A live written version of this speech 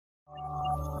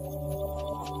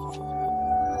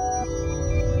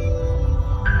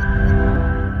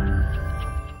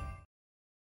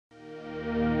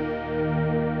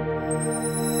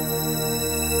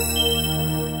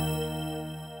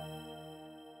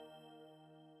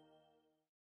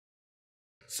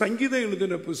சங்கீதம்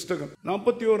எழுதின புஸ்தகம்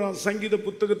 41ஆம் சங்கீத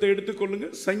புத்தகத்தை எடுத்துக்கொள்ளுங்க.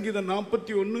 சங்கீதம்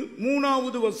 41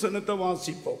 3வது வசனத்தை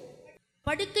வாசிப்போம்.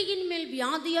 படுக்கையின் மேல்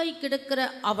வியாதியாய் கிடக்கிற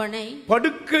அவனை,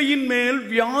 படுக்கையின் மேல்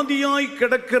வியாதியாய்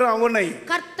கிடக்கிற அவனை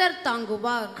கர்த்தர்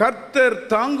தாங்குவார். கர்த்தர்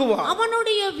தாங்குவார்.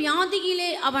 அவனுடைய வியாதியிலே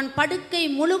அவன் படுக்கை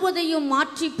முழுவதையும்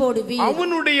மாற்றி போடுவீர்.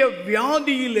 அவனுடைய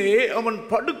வியாதியிலே அவன்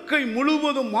படுக்கை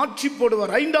முழுவதும் மாற்றி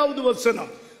போடுவார். 5வது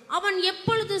வசனம். அவன்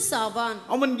எப்பொழுது சாவான்?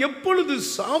 அவன் எப்பொழுது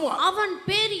சாவான்? அவன்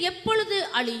பேர் எப்பொழுது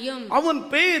அழியும்? அவன்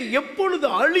பேர் எப்பொழுது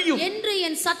அழியும் என்று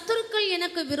என் சத்துருக்கள்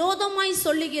எனக்கு விரோதமாய்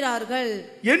சொல்லுகிறார்கள்.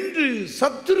 என்று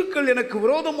சத்துருக்கள் எனக்கு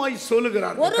விரோதமாய்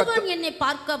சொல்லுகிறார்கள். ஒருவன் என்னை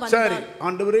பார்க்க வந்தான். சரி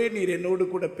ஆண்டவரே, நீர் என்னோடு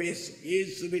கூட பேசு.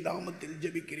 இயேசுவின் நாமத்தில்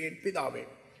ஜெபிக்கிறேன் பிதாவே.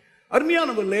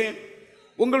 அருமையானவர்களே,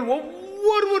 உங்கள்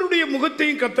ஒவ்வொருவருடைய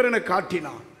முகத்தையும் கர்த்தர் எனக்கு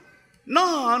காட்டினார்.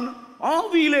 நான்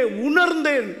ஆவியிலே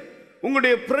உணர்ந்தேன்.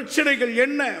 உங்களுடைய பிரச்சனைகள்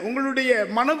என்ன, உங்களுடைய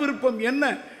மன விருப்பம் என்ன,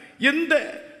 எந்த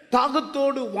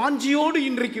தாகத்தோடு வாஞ்சியோடு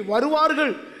இன்றைக்கு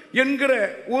வருவார்கள் என்கிற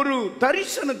ஒரு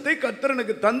தரிசனத்தை கர்த்தர்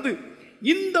எனக்கு தந்து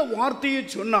இந்த வார்த்தையை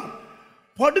சொன்னார்.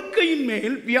 படுக்கையின்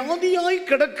மேல் வியாதியாய்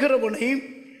கிடக்கிறவனை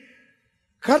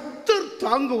கர்த்தர்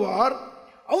தாங்குவார்.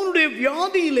 அவனுடைய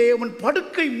வியாதியிலே அவன்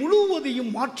படுக்கை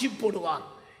முழுவதையும் மாற்றி போடுவார்.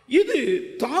 இது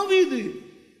தாவீது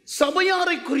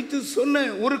சபையாரை குறித்து சொன்ன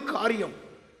ஒரு காரியம்.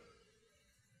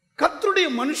 கர்த்தருடைய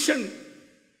மனுஷன்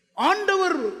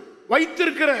ஆண்டவர்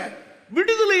வைத்திருக்கிற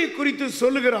விடுதலையை குறித்து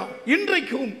சொல்லுகிறார்.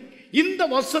 இன்றைக்கும் இந்த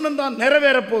வசனம் தான்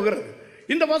நிறைவேறப் போகிறது.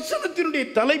 இந்த வசனத்தினுடைய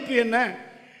தலைப்பு என்ன?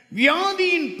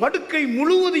 வியாதியின் படுக்கை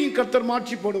முழுவதையும் கர்த்தர்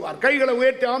மாற்றி போடுவார். கைகளை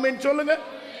உயர்த்தி ஆமென் சொல்லுங்க.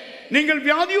 நீங்கள்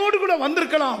வியாதியோடு கூட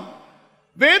வந்திருக்கலாம்,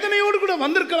 வேதனையோடு கூட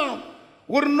வந்திருக்கலாம்,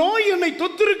 ஒரு நோய் என்னை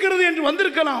தொத்திருக்கிறது என்று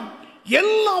வந்திருக்கலாம்.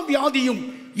 எல்லா வியாதியும்,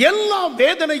 எல்லா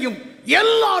வேதனையும்,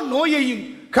 எல்லா நோயையும்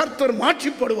கர்த்தர் மாற்றி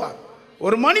போடுவார்.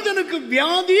 ஒரு மனிதனுக்கு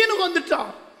வியாதின்னு வந்துட்டா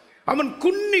அவன்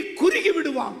குன்னி குறுகி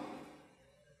விடுவான்.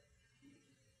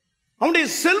 அவனுடைய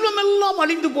செல்வம் எல்லாம்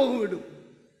அழிந்து போய்விடும்.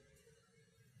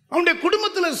 அவனுடைய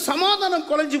குடும்பத்தில் சமாதானம்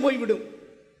குலைஞ்சு போய்விடும்.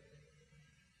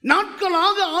 நாட்கள்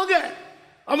ஆக ஆக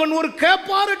அவன் ஒரு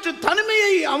கேப்பாரற்ற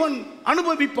தனிமையை அவன்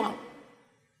அனுபவிப்பான்.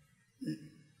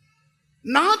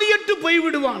 நாதியற்று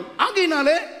போய்விடுவான்.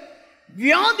 ஆகையினாலே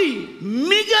வியாதி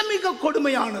மிக மிக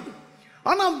கொடுமையானது.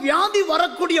 ஆனால் வியாதி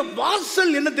வரக்கூடிய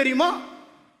வாசல் என்ன தெரியுமா?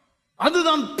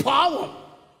 அதுதான் பாவம்.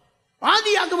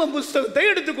 ஆதியாகமம் புஸ்தகத்தை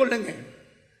எடுத்துக்கொள்ளுங்க.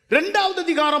 2வது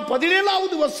அதிகாரம்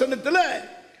 17வது வசனத்தில்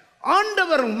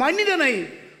ஆண்டவர் மனிதனை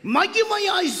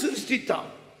மகிமையாய்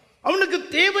சிருஷ்டித்தார். அவனுக்கு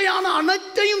தேவையான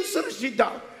அனைத்தையும்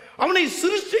சிருஷ்டித்தார். அவனை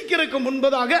சிருஷ்டிக்கிறதுக்கு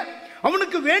முன்பதாக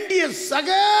அவனுக்கு வேண்டிய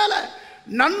சகல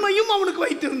நன்மையும் அவனுக்கு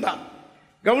வைத்திருந்தார்.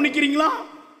 கவனிக்கிறீங்களா?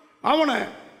 அவனை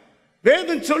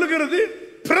வேதம் சொல்லுகிறது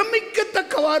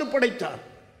பிரமிக்கத்தக்கவாறு படைத்தார்.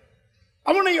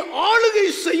 அவனை ஆளுகை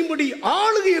செய்யும்படி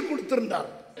ஆளுகையை கொடுத்திருந்தார்.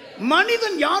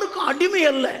 மனிதன் யாருக்கும் அடிமை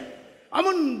அல்ல.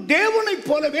 அவன் தேவனை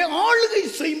போலவே ஆளுகை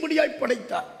செய்யும்படியாய்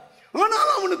படைத்தார்.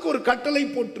 ஆனால் அவனுக்கு ஒரு கட்டளை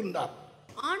போட்டிருந்தார்.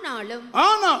 ஆனாலும்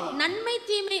நன்மை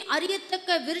தீமை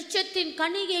அறியத்தக்க விருட்சத்தின்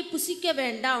கனியை புசிக்க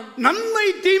வேண்டாம். நன்மை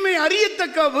தீமை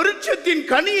அறியத்தக்க விருட்சத்தின்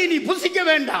கனியை நீ புசிக்க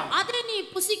வேண்டாம். அதை நீ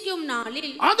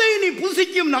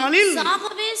புசிக்கும் நாளில்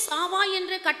சாகவே சாவா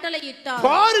என்று கட்டளையிட்டார்.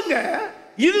 பாருங்க,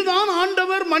 இதுதான்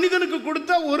ஆண்டவர் மனிதனுக்கு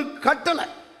கொடுத்த ஒரு கட்டளை.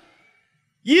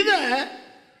 இத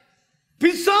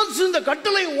பிசாசு இந்த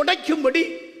கட்டளை உடைக்கும்படி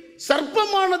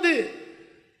சர்ப்பமானது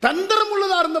தந்திரம்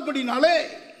உள்ளதா இருந்தபடினாலே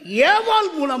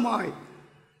ஏவாள் மூலமாய்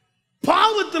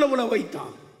பாவத்தில் உள்ள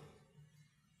வைத்தான்.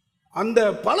 அந்த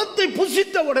பழத்தை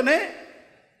புசித்த உடனே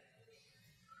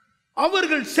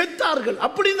அவர்கள் செத்தார்கள்.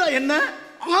 அப்படின்னா என்ன?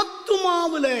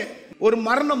 ஆத்துமாவில ஒரு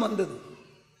மரணம் வந்தது.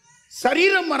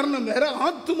 சரீர மரணம் வேற,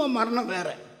 ஆத்தும மரணம் வேற.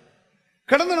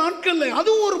 கடந்த நாட்கள்ல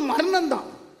அது ஒரு மரணம்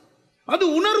தான். அது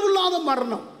உணர்வில்லாத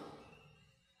மரணம்,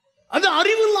 அது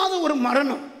அறிவில்லாத ஒரு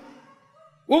மரணம்.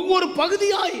 ஒவ்வொரு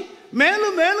பகுதியாய்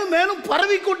மேலும் மேலும் மேலும்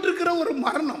பரவி கொண்டிருக்கிற ஒரு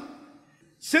மரணம்.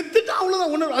 செத்துட்டா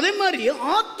அவ்வளவுதான் உணர்வு. அதே மாதிரி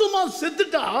ஆத்துமா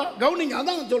செத்துட்டா, கவனிங்க,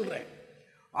 அதான் சொல்றேன்.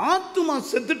 ஆத்துமா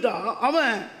செத்துட்டா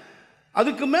அவன்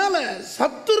அதுக்கு மேல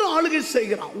சத்துரு ஆளுகை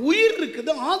செய்கிறான். உயிர்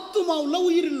இருக்குது, ஆத்துமாவுல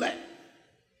உயிர் இல்லை.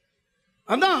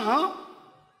 அதான்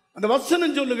அந்த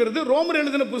வசனம் சொல்லுகிறது. ரோமர்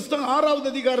எழுதின புஸ்தகம்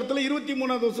 6வது அதிகாரத்தில்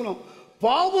 23வது வசனம்.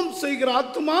 பாவம் செய்கிற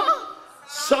ஆத்துமா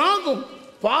சாகும்,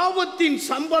 பாவத்தின்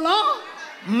சம்பளம்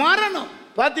மரணம்.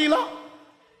 பாத்தீங்களா?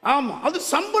 ஆமா, அது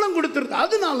சம்பளம் கொடுத்துருது.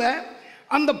 அதனால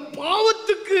அந்த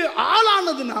பாவத்துக்கு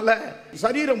ஆளானதுனால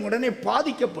சரீரம் உடனே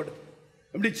பாதிக்கப்படுது.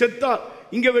 அப்படி செத்தா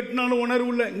இங்க வெட்டினாலும்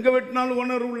உணர்வு இல்லை, இங்க வெட்டினாலும்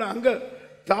உணர்வு இல்லை. அங்க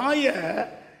தாய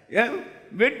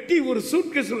வெட்டி ஒரு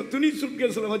சூட்கேஸ்ல, துணி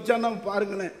சூட்கேஸ்ல வச்சானா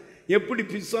பாருங்களேன் எப்படி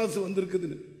பிசாசு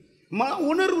வந்திருக்குதுன்னு.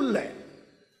 உணர்வு இல்லை.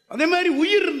 அதே மாதிரி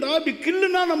உயிர் இருந்தா அப்படி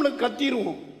கில்லுனா நம்மளுக்கு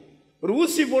கத்திடுவோம். ஒரு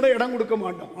ஊசி போட இடம் கொடுக்க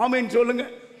மாட்டோம். ஆமேன்னு சொல்லுங்க.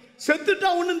 செத்துட்டா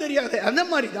ஒன்றும் தெரியாது. அந்த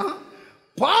மாதிரி தான்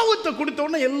பாவத்தை கொடுத்த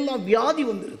உடனே எல்லாம் வியாதி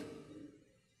வந்துடுது.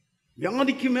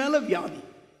 வியாதிக்கு மேல வியாதி.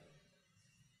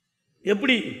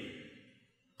 எப்படி?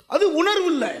 அது உணர்வு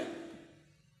இல்லை.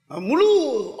 முழு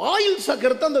ஆயுள்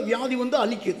சக்கரத்தை அந்த வியாதி வந்து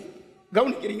அழிக்குது.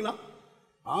 கவனிக்கிறீங்களா?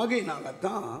 ஆகையினால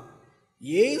தான்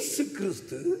இயேசு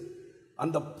கிறிஸ்து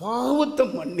அந்த பாவத்தை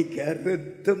மன்னிக்க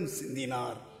ரத்தம்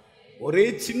சிந்தினார். ஒரே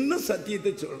சின்ன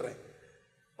சத்தியத்தை சொல்றேன்.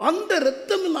 அந்த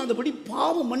ரத்தம் இல்லாதபடி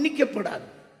பாவம் மன்னிக்கப்படாது.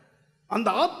 அந்த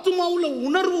ஆத்துமாவுல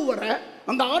உணர்வு வர,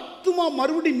 அந்த ஆத்துமா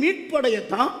மறுபடி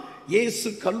மீட்படையத்தான் இயேசு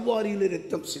கல்வாரியில்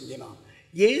ரத்தம் சிந்தினார்.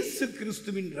 இயேசு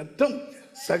கிறிஸ்துவின் ரத்தம்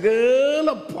சகல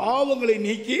பாவங்களை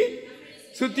நீக்கி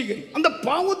சுத்திகரி. அந்த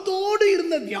பாவத்தோடு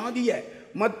இருந்த வியாதியை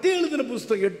மத்தேயு எழுதின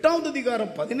புத்தகம் 8வது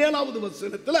அதிகாரம் 17வது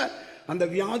வசனத்துல அந்த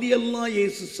வியாதியெல்லாம்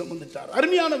இயேசு சுமந்துட்டார்.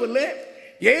 அருமையானவர்களே,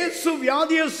 இயேசு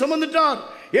வியாதியை சுமந்துட்டார்.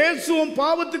 இயேசுவும்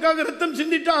பாவத்துக்காக ரத்தம்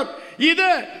சிந்திட்டார். இத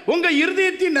உங்க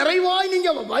இருதயத்தின் நிறைவாய்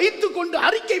நீங்க வைத்துக் கொண்டு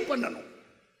அறிக்கை பண்ணணும்.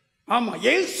 ஆமா,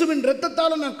 இயேசுவின்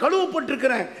ரத்தத்தால நான்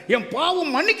கழுவப்பட்டிருக்கிறேன், என்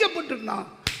பாவம் மன்னிக்கப்பட்டிருக்கா,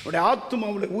 உடைய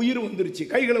ஆத்துமாவுல உயிர் வந்துருச்சு.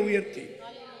 கைகளை உயர்த்தி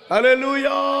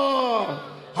அல்லேலூயா.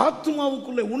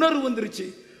 ஆத்துமாவுக்குள்ள உணர்வு வந்துருச்சு.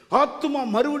 ஆத்துமா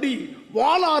மறுபடி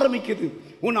வாழ ஆரம்பிக்குது.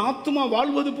 உன் ஆத்துமா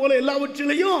வாழ்வது போல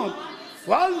எல்லாவற்றிலையும்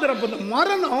வாழ்ந்திருப்ப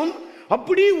மரணம்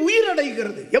அப்படி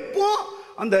உயிரடைகிறது. எப்போ?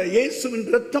 அந்த இயேசுவின்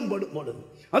ரத்தம் படும்பொழுது.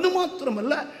 அது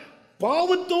மாத்திரமல்ல,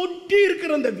 பாவத்தோட்டி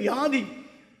இருக்கிற அந்த வியாதி,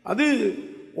 அது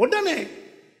உடனே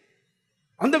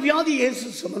அந்த வியாதி இயேசு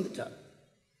சுமந்துட்டார்.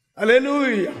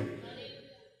 அல்லேலூயா.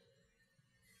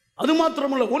 அது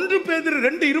மாத்திரமல்ல, 1 பேதுரு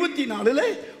 2:24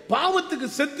 பாவத்துக்கு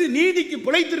செத்து நீதிக்கு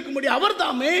பிழைத்திருக்கும்படி அவர்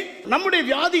தாமே நம்முடைய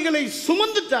வியாதிகளை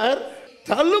சுமந்துட்டார்,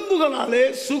 தழும்புகளாலே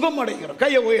சுகம் அடைகிறோம்.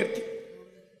 கையை உயர்த்தி.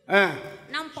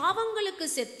 நாம் பாவங்களுக்கு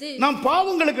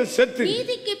செத்து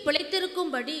நீதிக்கு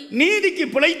பிழைத்திருக்கும்படி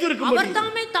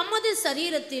அவர்தாமே நமது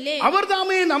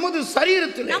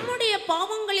சரீரத்திலே நம்முடைய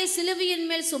பாவங்களை சிலுவையின்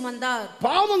மேல் சுமந்தார்.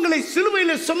 பாவங்களை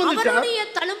சிலுவையில சுமந்துட்டார். அவருடைய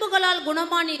தழும்புகளால்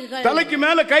குணமானீர்கள். தலைக்கு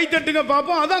மேல கை தட்டுங்க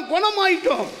பாப்போம். அதான்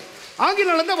குணமாயிட்டோம்.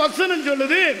 ஆங்கில வசனம்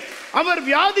சொல்லுது, அவர்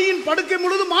வியாதியின் படுக்கை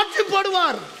முழுவதும்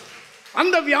மாற்றப்படுவார்.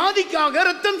 அந்த வியாதிக்காக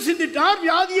ரத்தம் சிந்திட்டார்,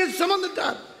 வியாதியை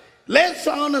சுமந்துட்டார்.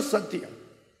 லேசான சத்தியம்.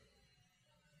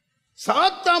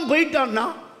 சாத்தான் போயிட்டான்னா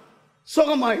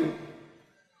சுகமாயிடும்.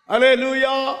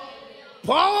 அல்லேலூயா.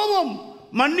 பாவம்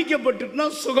மன்னிக்கப்பட்டுனா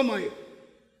சுகமாயிடும்.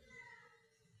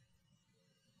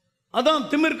 அதான்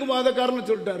திமிருக்கு வாதக்காரன்னு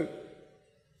சொல்லிட்டாரு.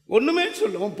 ஒண்ணுமே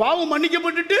சொல்ல, உன் பாவம்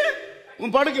மன்னிக்கப்பட்டுட்டு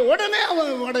உன் படுக்கை உடனே அவன்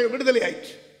விடுதலை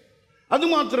ஆயிடுச்சு. அது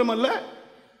மாத்திரமல்ல,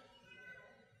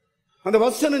 அந்த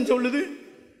வசனம் சொல்லுது,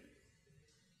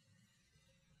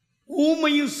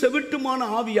 ஊமையும் செவிட்டுமான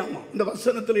ஆவியாமா. இந்த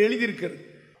வசனத்தில் எழுதியிருக்கிறது.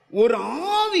 ஒரு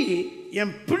ஆவி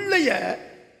என் பிள்ளைய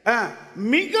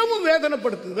மிகவும்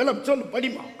வேதனைப்படுத்துது. சொல்லு,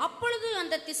 படிமா. அப்பொழுது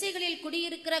அந்த திசைகளில்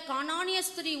குடியிருக்கிற கானானிய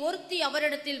ஸ்திரீ ஒருத்தி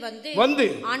அவரிடத்தில் வந்து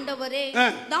ஆண்டவரே,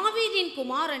 தாவீதின்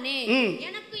குமாரனே,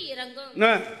 எனக்கு இரங்கும்.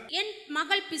 என்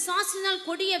மகள் பிசாசினால்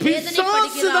கொடிய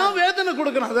வேதனைப்படுகிறாள். வேதனை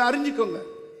கொடுக்கணும், அதை அறிஞ்சுக்கோங்க.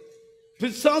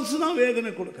 பிசாசு தான்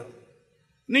வேதனை கொடுக்கணும்.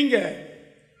 நீங்க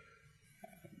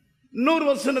இன்னொரு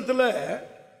வசனத்துல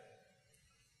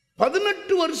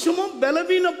 18 வருஷமும்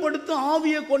பலவீனப்படுத்தும்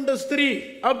ஆவியை கொண்ட ஸ்திரீ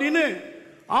அப்படின்னு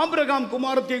ஆபிரகாம்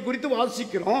குமாரத்தை குறித்து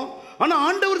வாசிக்கிறோம். ஆனா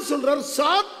ஆண்டவர் சொல்றார்,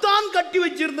 சாத்தான் கட்டி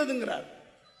வச்சிருந்ததுங்கிறார்.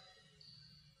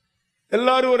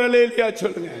 எல்லாரும் ஒரு அல்லேலூயா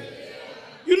சொல்லுங்க.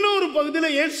 இன்னொரு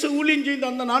பகுதியில் இயேசு ஊழியம் செய்த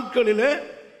அந்த நாட்களில்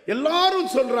எல்லாரும்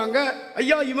சொல்றாங்க,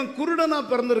 ஐயா இவன் குருடனா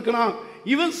பிறந்திருக்கிறான்,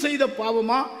 இவன் செய்த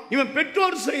பாவமா, இவன்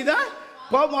பெற்றோர் செய்த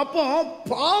பாவம். அப்போ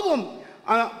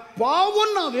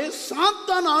பாவம்னாவே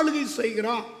சாத்தான் ஆளுகை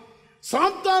செய்கிறான்.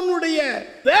 சாத்தானுடைய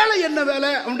வேலை என்ன வேலை?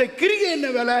 அவனுடைய கிரியை என்ன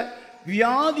வேலை?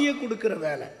 வியாதியை கொடுக்கிற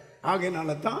வேலை.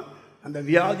 ஆகையினால தான் அந்த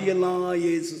வியாதியெல்லாம்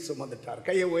இயேசு சுமந்துட்டார்.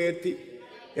 கையை உயர்த்தி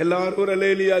எல்லாரும் ஒரு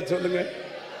அல்லேலூயா சொல்லுங்க.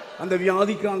 அந்த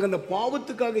வியாதிக்காக, அந்த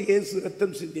பாவத்துக்காக இயேசு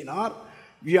ரத்தம் சிந்தினார்.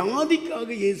 வியாதிக்காக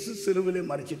இயேசு சிலுவையிலே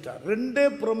மரிச்சிட்டார். 2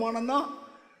 பிரமாணம் தான்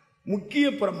முக்கிய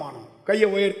பிரமாணம். கையை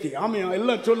உயர்த்தி ஆமையா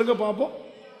எல்லாம் சொல்லுங்க பாப்போம்.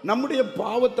 நம்முடைய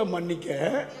பாவத்தை மன்னிக்க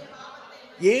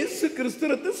இயேசு கிறிஸ்து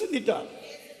ரத்தம் சிந்திட்டார்.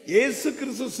 இயேசு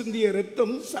கிறிஸ்து சிந்திய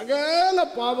ரத்தம் சகல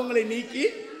பாவங்களை நீக்கி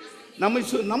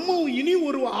நம்ம இனி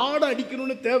ஒரு ஆடை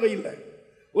அடிக்கணும்னு தேவையில்லை,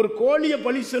 ஒரு கோழியை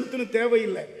பலி செலுத்தணும்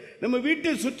தேவையில்லை, நம்ம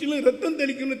வீட்டை சுற்றிலும் ரத்தம்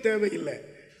தெளிக்கணும் தேவையில்லை.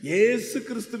 இயேசு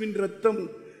கிறிஸ்துவின் ரத்தம்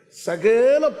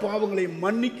சகல பாவங்களை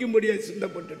மன்னிக்கும்படியாக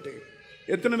சிந்தப்பட்டுட்டு,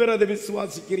 எத்தனை பேர் அதை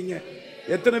விசுவாசிக்கிறீங்க?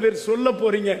 எத்தனை பேர் சொல்ல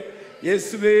போறீங்க,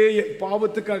 இயேசுவே என்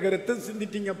பாவத்துக்காக ரத்தம்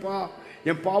சிந்திட்டீங்கப்பா,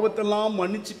 என் பாவத்தெல்லாம்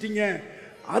மன்னிச்சிட்டீங்க,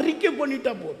 அறிக்கை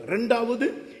பண்ணிட்டா போதும். 2வது,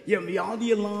 என்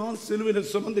வியாதியெல்லாம்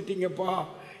சிலுவையில் சுமந்துட்டீங்கப்பா,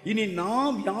 இனி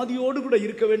நான் வியாதியோடு கூட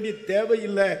இருக்க வேண்டிய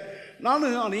தேவையில்லை, நான்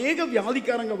அநேக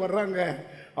வியாதிக்காரங்க வர்றாங்க,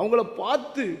 அவங்கள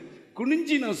பார்த்து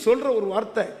குனிஞ்சி நான் சொல்ற ஒரு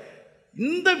வார்த்தை,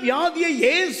 இந்த வியாதியை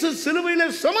இயேசு சிலுவையில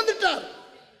சுமந்துட்டார்,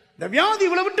 இந்த வியாதி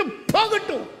இவளை விட்டு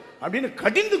போகட்டும் அப்படின்னு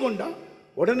கடிந்து கொண்டா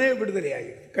உடனே விடுதலை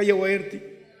ஆகிடும். கையை உயர்த்தி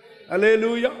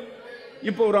அல்லேலூயா.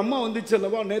 இப்போ ஒரு அம்மா வந்துச்சு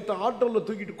அல்லவா, நேற்று ஆட்டோவில்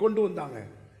தூக்கிட்டு கொண்டு வந்தாங்க.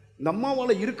 இந்த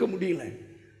அம்மாவால் இருக்க முடியல.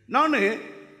 நான்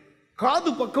காது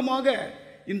பக்கமாக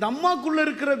இந்த அம்மாக்குள்ள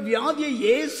இருக்கிற வியாதியை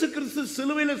இயேசு கிறிஸ்து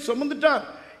சிலுவையில் சுமந்துட்டார்,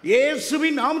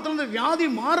 இயேசுவின் நாமத்தில் இந்த வியாதி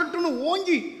மாறட்டும்னு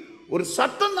ஓங்கி ஒரு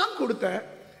சத்தம் தான் கொடுத்தேன்.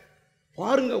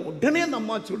 பாருங்க, உடனே அந்த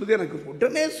அம்மா சொல்லுது, எனக்கு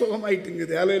உடனே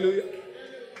சுகமாயிட்டுங்குது. அல்லேலூயா.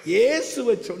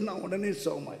 இயேசுவை சொன்னா உடனே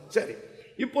சுகமாய். சரி,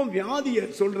 இப்போ வியாதியை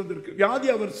சொல்றது இருக்கு. வியாதி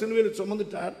அவர் சிலுவையில்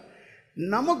சுமந்துட்டார்.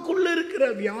 நமக்குள்ள இருக்கிற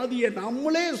வியாதியை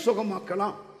நம்மளே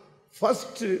சுகமாக்கலாம்.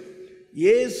 ஃபர்ஸ்ட்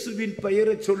இயேசுவின்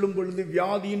பெயரை சொல்லும் பொழுது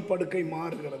வியாதியின் படுக்கை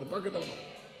மாறுகிறது. பக்கத்தில்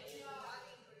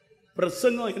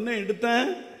பிரசங்கம் என்ன எடுத்தேன்?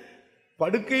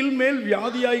 படுக்கையில் மேல்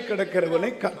வியாதியாய்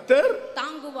கிடக்கிறவனை கர்த்தர்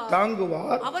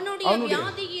தாங்குவார், அவனுடைய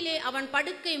வியாதியிலே அவன்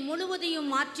படுக்கை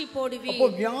முழுவதையும் மாற்றி போடுவீர். அப்போ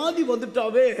வியாதி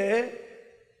வந்துட்டாவே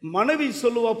மனைவி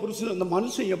சொல்லுவா புருஷன், அந்த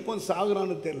மனுஷன் எப்போ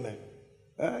சாகுறான்னு தெரியல,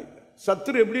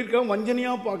 சத்துரு எப்படி இருக்கா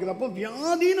வஞ்சனையா பார்க்குது. அப்போ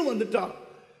வியாதின்னு வந்துட்டா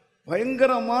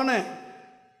பயங்கரமான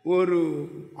ஒரு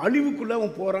அழிவுக்குள்ள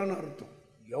அவன் போறான்னு அர்த்தம்.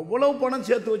 எவ்வளவு பணம்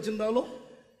சேர்த்து வச்சிருந்தாலும்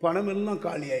பணம் எல்லாம்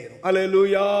காலி ஆயிரும்.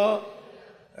 அல்லேலூயா.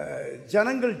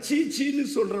 ஜனங்கள் சீச்சின்னு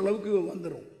சொல்ற அளவுக்கு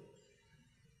வந்துடும்.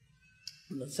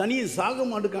 சனியை சாக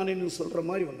மாட்டுக்கானேன்னு சொல்ற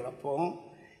மாதிரி வந்துடும். அப்போ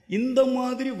இந்த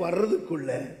மாதிரி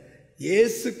வர்றதுக்குள்ள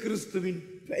இயேசு கிறிஸ்துவின்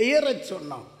பெயரை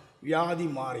சொன்னா வியாதி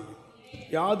மாறிடும்,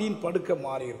 வியாதியின் படுக்கை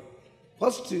மாறிடும்.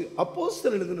 ஃபர்ஸ்ட்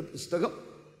அப்போஸ்தலர் எழுதின புஸ்தகம்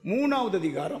 3வது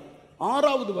அதிகாரம்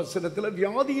 6வது வசனத்தில்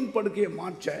வியாதியின் படுக்கையை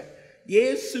மாற்ற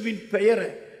இயேசுவின் பெயரை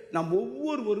நாம்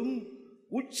ஒவ்வொருவரும்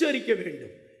உச்சரிக்க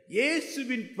வேண்டும்.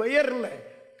 இயேசுவின் பெயர்ல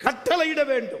கட்டளையிட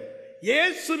வேண்டும்.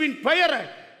 இயேசுவின் பெயரை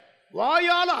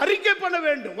வாயால அறிக்கை பண்ண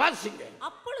வேண்டும். வாசிங்க.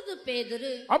 அப்பொழுது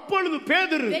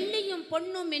பேதுரு வெள்ளியும்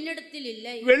பொன்னும் என்னிடத்தில்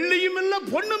இல்லை, வெள்ளியும் இல்ல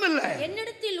பொன்னும் இல்ல,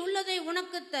 என்னிடத்தில் உள்ளதை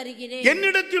உனக்கு தருகிறேன்,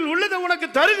 என்னிடத்தில் உள்ளதை உனக்கு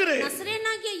தருகிறேன்,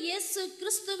 நசரேயனாகிய இயேசு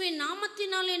கிறிஸ்துவின்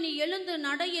நாமத்தினாலே நீ எழுந்து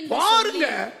நட என்று. பாருங்க,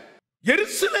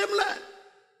 எருசலேம்ல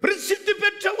பிரசித்தி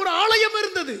பெற்ற ஒரு ஆலயம்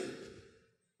இருந்தது.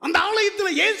 அந்த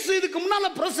ஆலயத்தில் இயேசு இதுக்கு முன்னால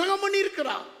பிரசங்கம் பண்ணி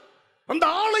இருக்கிறார். அந்த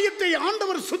ஆலயத்தை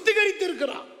ஆண்டவர் சுத்திகரித்து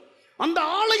இருக்கிறார். அந்த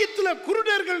ஆலயத்தில்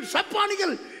குருடர்கள்,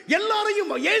 சப்பானிகள்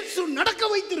எல்லாரையும் இயேசு நடக்க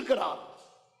வைத்திருக்கிறார்.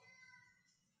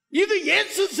 இது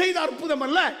இயேசு செய்த அற்புதம்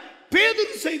அல்ல,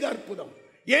 பேதுரு செய்த அற்புதம்.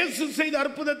 இயேசு செய்த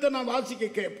அற்புதத்தை நான்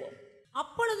வாசிக்க கேட்போம்.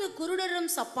 அப்பொழுது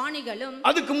குருடரும் சப்பானிகளும்,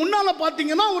 அதுக்கு முன்னால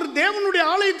பாத்தீங்கன்னா ஒரு தேவனுடைய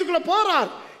ஆலயத்துக்குள்ள போறார்.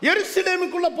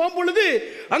 எருசலேமுக்குள்ள போகும்பொழுது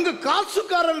அங்கு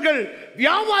காசுக்காரர்கள்,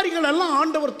 வியாபாரிகள் எல்லாம்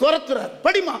ஆண்டவர் துரத்துறார்.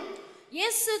 படிமா.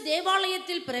 இயேசு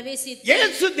தேவாலயத்தில் பிரவேசித்து,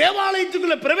 இயேசு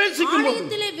தேவாலயத்துக்குள்ள பிரவேசிக்கும்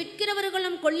ஆலயத்திலே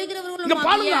விற்கிறவர்களும் கொள்ளுகிறவர்களும் இங்க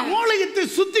பாருங்க, ஆலயத்தை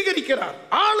சுத்திகரிக்கிறார்.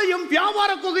 ஆலயம்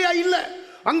வியாபார கொகையா இல்ல,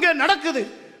 அங்க நடக்குது,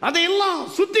 அதையெல்லாம்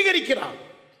சுத்திகரிக்கிறார்.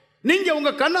 நீங்க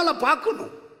உங்க கண்ணால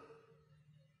பார்க்கணும்.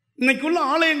 இன்னைக்குள்ள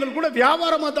ஆலயங்கள் கூட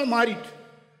வியாபாரமா தான் மாறிட்டு,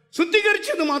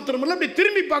 சுத்திகரிச்சது மாத்திரமல்ல. அப்படி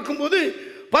திரும்பி பார்க்கும்போது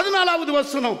 14வது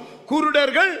வசனம்,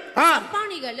 குருடர்கள்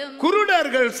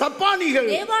சப்பானிகள்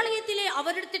தேவாலயத்திலே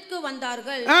அவரிடத்திற்கு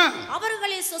வந்தார்கள்,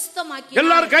 அவர்களை சுத்தமாக்கி.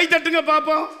 எல்லாரும் கை தட்டுங்க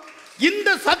பாப்போம். இந்த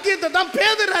சத்தியத்தை தான்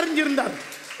பேதுரு அறிஞ்சிருந்தார்.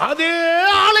 அதே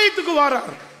ஆலயத்துக்கு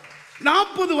வரார்.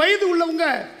 40 வயது உள்ளவங்க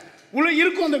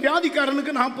இருக்கும். அந்த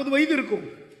வியாதிக்காரனுக்கு 40 வயது இருக்கும்.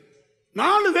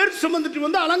 4 பேர் சுமந்துட்டு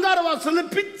வந்து அலங்கார வாசல்ல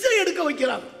பிச்சை எடுக்க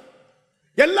வைக்கிறார்.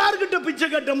 எல்லார்கிட்ட பிச்சை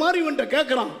கட்ட மாதிரி இவன்ட்ட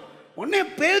கேட்கிறான். உடனே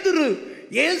பேதுரு,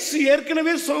 இயேசு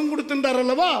ஏற்கனவே சுகம் கொடுத்துட்டார்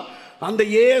அல்லவா, அந்த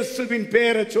இயேசுவின்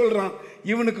பேரை சொல்றான்,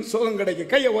 இவனுக்கு சுகம் கிடைக்கும்.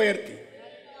 கையை உயர்த்தி.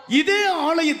 இதே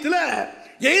ஆலயத்தில்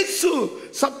இயேசு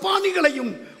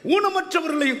சப்பானிகளையும்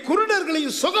ஊனமற்றவர்களையும்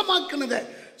குருடர்களையும் சுகமாக்கினத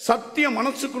சத்தியம்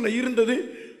மனசுக்குள்ள இருந்தது.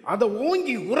 அதை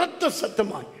ஓங்கி உரத்த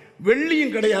சத்தமாய்,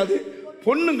 வெள்ளியும் கிடையாது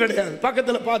பொண்ணும் கிடையாது,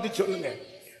 பக்கத்தில் பார்த்து சொல்லுங்க.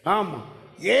 ஆமா,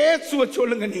 இயேசுவை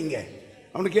சொல்லுங்க. நீங்க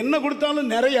அவனுக்கு என்ன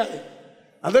கொடுத்தாலும் நிறையாது,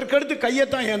 அதற்கடுத்து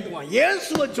கையத்தான் ஏந்துவான்.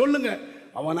 இயேசுவை சொல்லுங்க,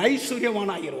 அவன்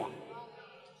ஐஸ்வர்யவான் ஆகிடுவான்.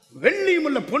 வெள்ளியும்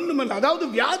இல்ல பொண்ணும் இல்ல. அதாவது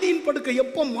வியாதியின் படுக்கை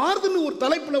எப்போ மாறுதுன்னு ஒரு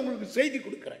தலைப்புல உங்களுக்கு செய்தி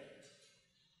கொடுக்கிறேன்.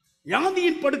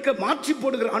 வியாதியின் படுக்கை மாற்றி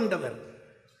போடுகிற ஆண்டவர்.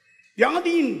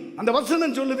 வியாதியின் அந்த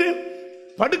வசனம் சொல்லுது,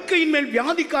 படுக்கையின் மேல்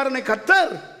வியாதிக்காரனை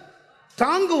கர்த்தர்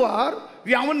தாங்குவார்,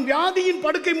 அவன் வியாதியின்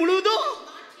படுக்கை முழுவதும்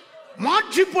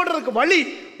மாற்றி போடுறதுக்கு வழி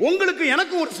உங்களுக்கு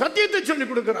எனக்கு ஒரு சத்தியத்தை சொல்லி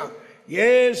கொடுக்கிறார்.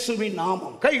 இயேசுவின்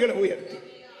நாமம். கைகளை உயர்த்தி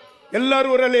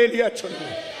எல்லாரும் ஒரு அல்லேலூயா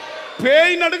சொல்லுங்க.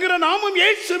 பேய் நடுங்கிற நாமம்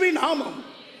இயேசுவின் நாமம்.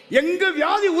 எங்க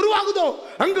வியாதி உருவாகுதோ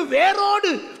அங்கு வேரோடு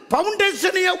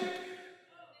பவுண்டேஷனைய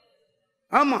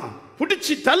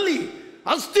புடிச்சு தள்ளி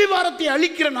அஸ்திவாரத்தை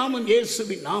அழிக்கிற நாமம்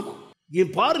இயேசுவின் நாமம்.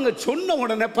 பாருங்க, சொன்ன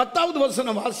உடனே 10வது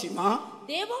வசனம் வாசிமா.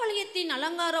 தேவாலயத்தின்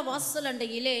அலங்கார வாசல்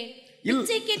அண்டையிலே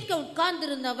இச்சை கேட்க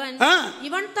உட்கார்ந்திருந்தவன்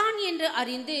இவன் தான் என்று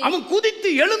அறிந்து அவன் குதித்து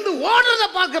எழுந்து ஓடுறத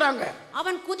பாக்குறாங்க.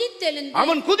 அவன்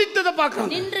குதித்தத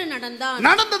பாக்குறாங்க. நின்று நடந்தான்.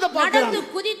 நடந்தத பாக்குறாங்க.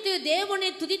 குதித்து தேவனை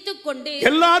துதித்துக் கொண்டு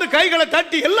எல்லாரும் கைகளை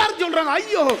தட்டி எல்லாரும் சொல்றாங்க,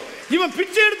 ஐயோ இவன்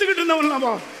பிச்சை எடுத்துக்கிட்டு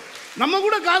இருந்தவன், நம்ம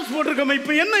கூட காசு போட்டிருக்கோம்,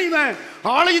 இப்ப என்ன இவன்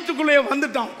ஆலயத்துக்குள்ளே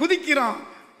வந்துட்டான், குதிக்கிறான்.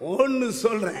 ஒன்னு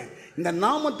சொல்றேன், இந்த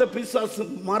நாமத்தை பிசாசு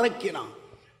மறைக்கிறான்.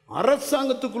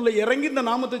 அரசாங்கத்துக்குள்ள இறங்கி இந்த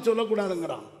நாமத்தை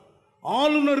சொல்லக்கூடாதுங்கிறான்.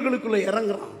 ஆளுநர்களுக்குள்ள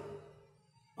இறங்குறான்.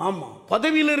 ஆமா,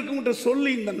 பதவியில் இருக்கும்ன்ற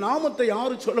சொல்லி இந்த நாமத்தை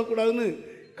யாரும் சொல்லக்கூடாதுன்னு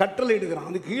கட்டளை எடுக்கிறான்.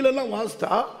 அது கீழெல்லாம்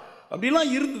வாசித்தா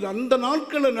அப்படிலாம் இருந்தது. அந்த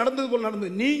நாட்களில் நடந்தது போல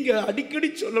நடந்தது. நீங்க அடிக்கடி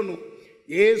சொல்லணும்,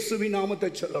 இயேசுவின் நாமத்தை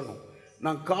சொல்லணும்.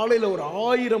 நான் காலையில் ஒரு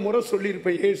 1000 முறை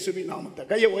சொல்லியிருப்பேன் இயேசுவின் நாமத்தை.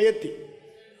 கையை உயர்த்தி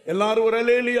எல்லாரும் ஒரு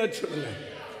அல்லேலூயா சொல்லுங்க.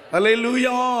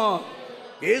 அல்லேலூயா.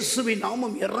 இயேசுவின்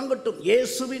நாமம் இறங்கட்டும்,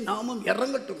 இயேசுவின் நாமம்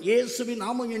இறங்கட்டும், இயேசுவின்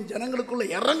நாமம் என் ஜனங்களுக்குள்ள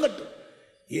இறங்கட்டும்.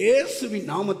 இயேசுவின்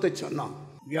நாமத்தை சொன்னான்,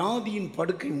 வியாதியின்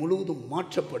படுக்கை முழுவதும்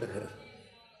மாற்றப்படுகிறது.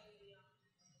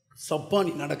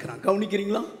 சப்பானி நடக்கிறான்.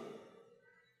 கவனிக்கிறீங்களா?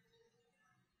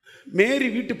 மேரி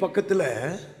வீட்டு பக்கத்தில்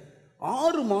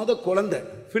 6 மாத குழந்தை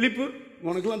பிலிப்பு,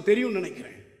 உனக்கெல்லாம் தெரியும்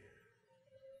நினைக்கிறேன்.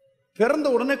 பிறந்த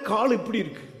உடனே கால் இப்படி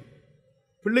இருக்கு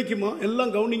பிள்ளைக்குமா,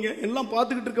 எல்லாம் கவனிங்க, எல்லாம்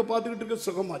பார்த்துக்கிட்டு இருக்க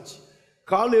சுகமாச்சு.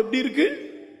 கால் எப்படி இருக்கு?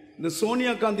 இந்த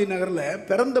சோனியா காந்தி நகர்ல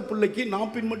பிறந்த பிள்ளைக்கு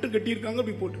நாப்பின் மட்டும் கட்டியிருக்காங்க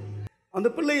அப்படி போட்டு. அந்த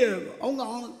பிள்ளைய அவங்க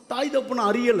தாய் தப்புன்னு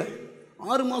அறியலை.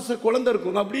 6 மாச குழந்தை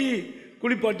இருக்கும், அப்படி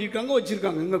குளிப்பாட்டியிருக்காங்க,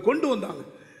 வச்சிருக்காங்க. இங்க கொண்டு வந்தாங்க.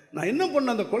 நான் என்ன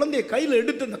பண்ண, அந்த குழந்தைய கையில்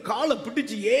எடுத்து அந்த காலை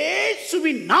பிடிச்சு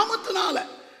இயேசுவின் நாமத்தினால,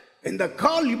 இந்த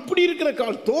கால் இப்படி இருக்கிற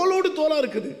கால் தோளோடு தோலா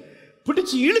இருக்குது,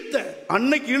 பிடிச்சு இழுத்த.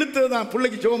 அன்னைக்கு இழுத்ததான்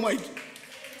பிள்ளைக்கு சுகமாயிடுச்சு.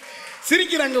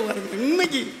 சிரிக்கிறாங்க பாருங்க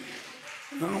இன்னைக்கு.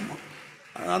 ஆமா,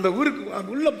 அந்த ஊருக்கு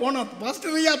உள்ள போன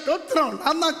பாஸ்டர் ஐயா தோத்துறோம்,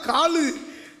 நான் தான் காலு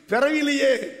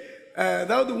பிறவிலேயே,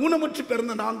 அதாவது ஊனமுற்று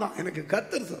பிறந்த நான் தான். எனக்கு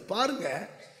கர்த்தர் பாருங்க,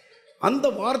 அந்த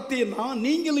வார்த்தையை நான்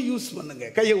நீங்களும் யூஸ் பண்ணுங்க.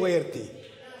 கையை உயர்த்தி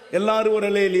எல்லாரும் ஒரு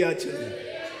அல்லேலூயா சொல்லுங்க.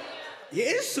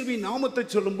 இயேசுவின் நாமத்தை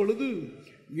சொல்லும் பொழுது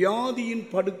வியாதியின்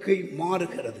படுக்கை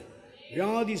மாறுகிறது,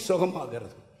 வியாதி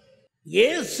சுகமாகிறது.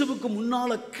 இயேசுவுக்கு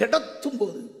முன்னால கிடத்தும்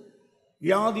போது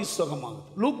வியாதி சுகமாகுது.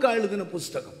 லூக்கா எழுதின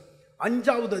புஸ்தகம்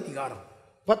 5வது அதிகாரம்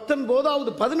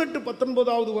 18வது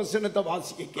 18-19வது வசனத்தை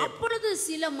வாசிக்க. அப்பொழுது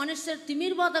சில மனுஷர்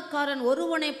திமிர்வாதக்காரன்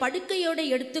ஒருவனை படுக்கையோடு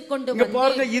எடுத்துக்கொண்டு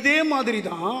பாருங்க, இதே மாதிரி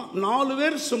தான் 4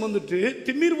 பேர் சுமந்துட்டு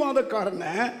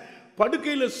திமிர்வாதக்காரனை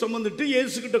படுக்கையில சுமந்துட்டு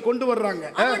இயேசு கிட்ட கொண்டு வர்றாங்க.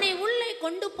 அவனை உள்ளே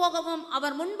கொண்டு போகவும்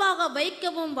அவர் முன்பாக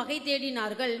வைக்கவும் வகை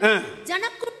தேடினார்கள்.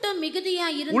 ஜனக்கூட்டம் மிகுதியா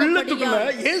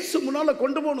இருந்தபடியால் இயேசு முன்னால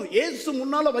கொண்டு போகணும், இயேசு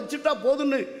முன்னால வச்சுட்டா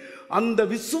போதுன்னு அந்த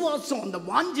விசுவாசம், அந்த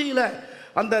வாஞ்சையில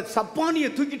அந்த சப்பானியை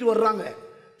தூக்கிட்டு வர்றாங்க,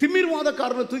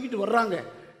 திமிர்வாதக்காரனை தூக்கிட்டு வர்றாங்க.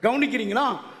 கவனிக்கிறீங்களா?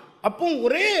 அப்போ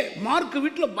ஒரே மார்க்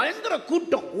வீட்டில் பயங்கர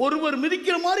கூட்டம், ஒருவர்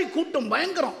மிதிக்கிற மாதிரி கூட்டம்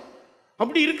பயங்கரம்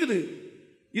அப்படி இருக்குது.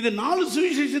 இது 4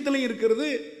 சுவிசேஷத்திலையும்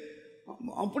இருக்கிறது.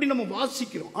 அப்படி நம்ம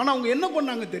வாசிக்கிறோம். ஆனா அவங்க என்ன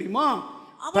பண்ணாங்க தெரியுமா?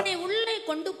 அவனை உள்ளே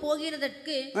கொண்டு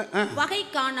போகிறதற்கு வகை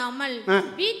காணாமல்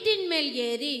வீட்டின் மேல்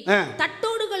ஏறி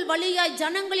தட்டோடுகள் வழியாய்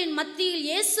ஜனங்களின் மத்தியில்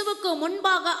இயேசுவுக்கு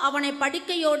முன்பாக அவனை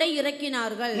படுக்கையோட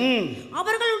இறக்கினார்கள்.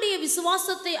 அவர்களுடைய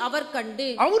விசுவாசத்தை அவர் கண்டு,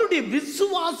 அவருடைய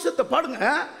விசுவாசத்தை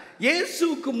பாருங்க,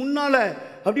 இயேசுவுக்கு முன்னால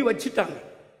அப்படி வச்சிட்டாங்க.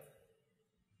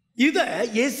 இத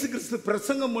இயேசு கிறிஸ்து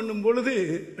பிரசங்கம் பண்ணும் பொழுது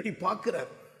அப்படி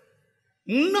பார்க்கிறார்,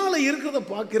 முன்னால இருக்கிறத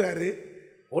பார்க்கிறாரு.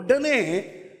 உடனே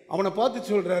அவனை பார்த்து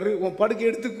சொல்றாரு, உன் படுக்கை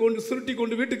எடுத்துக்கொண்டு சுருட்டி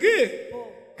கொண்டு வீட்டுக்கு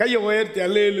கையை உயர்த்தி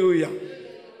அல்லேலூயா.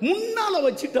 முன்னால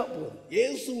வச்சுட்டா போதும்,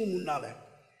 இயேசுவும் முன்னால.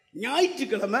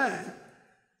 ஞாயிற்றுக்கிழமை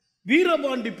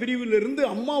வீரபாண்டி பிரிவில் இருந்து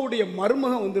அம்மாவுடைய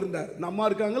மருமகன் வந்திருந்தார். இந்த அம்மா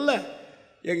இருக்காங்கல்ல,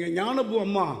 எங்க ஞானபு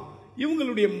அம்மா,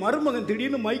 இவங்களுடைய மருமகன்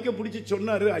திடீர்னு மைக்க பிடிச்சி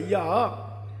சொன்னாரு, ஐயா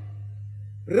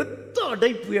இரத்த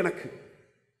அடைப்பு, எனக்கு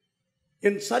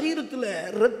என் சரீரத்தில்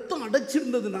ரத்தம்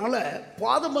அடைச்சிருந்ததுனால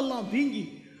பாதமெல்லாம் வீங்கி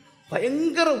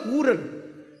பயங்கர ஊரல்,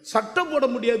 சட்டை போட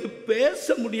முடியாது,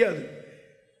 பேச முடியாது.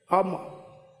 ஆமா,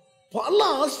 பல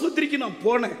ஆஸ்பத்திரிக்கு நான்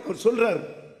போனேன். அவர் சொல்றாரு,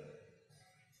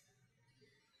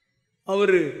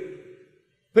 அவரு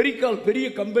பெரிக்கால் பெரிய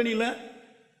கம்பெனியில்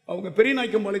அவங்க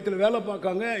பெரியநாயக்கம்பாளையத்தில் வேலை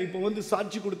பார்க்காங்க. இப்போ வந்து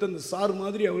சாட்சி கொடுத்த அந்த சார்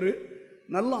மாதிரி அவரு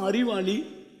நல்ல அறிவாளி.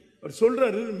 அவர்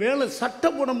சொல்றாரு, மேலே சட்டை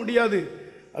போட முடியாது,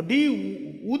 அப்படி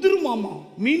உதிருமாமா,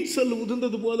 மீன் செல்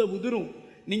உதிர்ந்தது போல உதிரும்.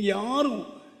 நீங்க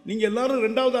எல்லாரும்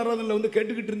 2வது ஆராதனையில் வந்து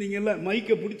கேட்டுக்கிட்டு இருந்தீங்கல்ல,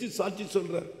 மைக்கை பிடிச்சி சாட்சி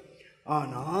சொல்றார்.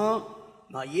 ஆனா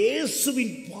நான்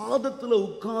இயேசுவின் பாதத்தில்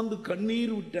உட்கார்ந்து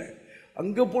கண்ணீர் விட்டேன்.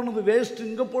 அங்க போனது வேஸ்ட்,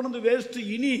 இங்க போனது வேஸ்ட்,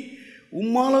 இனி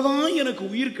உம்மாலதான் எனக்கு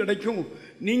உயிர் கிடைக்கும்,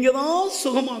 நீங்க தான்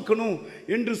சுகமாக்கணும்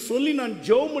என்று சொல்லி நான்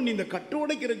ஜெபம் பண்ணி இந்த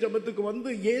கட்டுடைக்கிற ஜெபத்துக்கு வந்து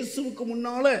இயேசுவுக்கு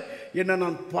முன்னால என்னை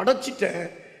நான் படைச்சிட்டேன்.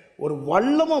 ஒரு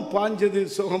வல்லமா பாஞ்சது,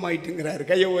 சுகமாயிட்டுங்கிறாரு.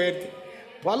 கையை உயர்த்தி.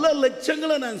 பல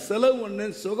லட்சங்களை நான் செலவு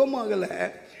பண்ணேன், சுகமாகல.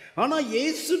 ஆனா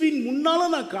இயேசுவின் முன்னால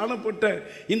நான் காணப்பட்ட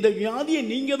இந்த வியாதியை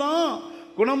நீங்க தான்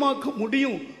குணமாக்க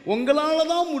முடியும், உங்களால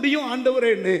தான் முடியும்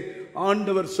ஆண்டவரேன்னு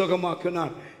ஆண்டவர்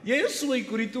சுகமாக்கினார். இயேசுவை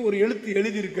குறித்து ஒரு எழுத்து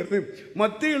எழுதியிருக்கிறது.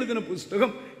 மத்தேயு எழுதின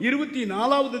புஸ்தகம்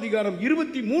 24வது அதிகாரம்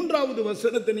 23வது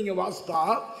வசனத்தை நீங்க வாசித்தா,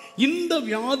 இந்த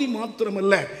வியாதி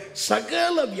மாத்திரமல்ல,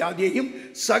 சகல வியாதியையும்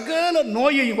சகல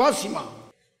நோயையும் வாசிமா.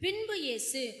 பின்பு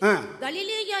இயேசு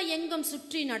கலிலேயா எங்கும்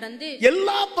சுற்றி நடந்து,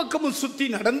 எல்லா பக்கமும் சுற்றி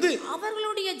நடந்து,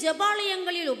 அவர்களுடைய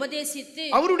ஜெபாலயங்களில் உபதேசித்து,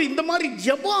 அவருடைய இந்த மாதிரி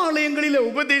ஜெபாலயங்களில்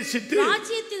உபதேசித்து,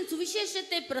 ராஜ்யத்தின்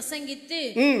சுவிசேஷத்தை பிரசங்கித்து,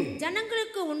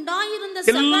 ஜனங்களுக்கு உண்டாயிருந்த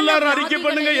எல்லாரும் அறிக்கை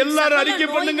பண்ணுங்க, எல்லாரும் அறிக்கை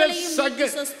பண்ணுங்க.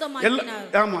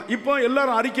 ஆமா, இப்போ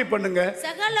எல்லாரும் அறிக்கை பண்ணுங்க.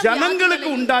 ஜனங்களுக்கு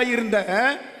உண்டாயிருந்த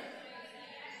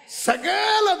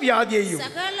சகல வியாதியையும்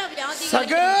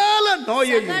சகல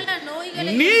நோயையும்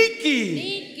நீக்கி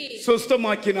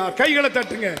சுஸ்தமாக்கினார். கைகளை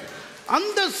தட்டுங்க.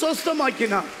 அந்த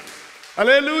சுஸ்தமாக்கினார்.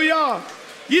 அல்லேலூயா.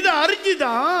 இத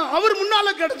அறிஞ்சுதான் அவர்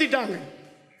முன்னால கடத்திட்டாங்க.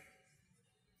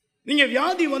 நீங்க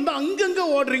வியாதி வந்து அங்கங்க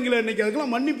ஓடுறீங்களே, இன்னைக்கு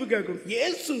அதுக்கெல்லாம் மன்னிப்பு கேட்கணும்.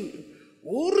 இயேசு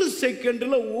ஒரு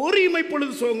செகண்ட்ல ஒரு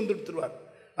இமைப்பொழுது சுகம் கொடுத்துருவார்.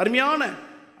 அருமையான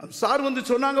சார் வந்து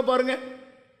சொன்னாங்க பாருங்க,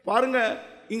 பாருங்க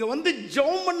இங்க வந்து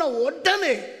ஜெபம் பண்ண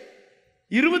உடனே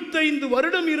 25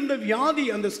 வருடம் இருந்த வியாதி,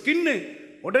 அந்த ஸ்கின்னு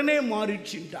உடனே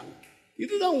மாறிடுச்சுட்டாங்க.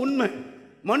 இதுதான் உண்மை.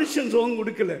 மனுஷன் சுகம்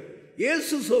கொடுக்கல,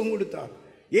 இயேசு சுகம் கொடுத்தார்.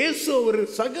 இயேசு அவர்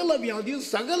சகல வியாதியும்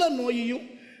சகல நோயையும்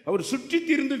அவர் சுற்றி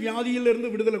திரிந்து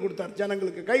வியாதியிலிருந்து விடுதலை கொடுத்தார்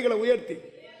ஜனங்களுக்கு. கைகளை உயர்த்தி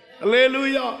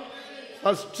அல்லேலூயா.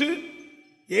 ஃபர்ஸ்ட்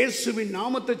இயேசுவின்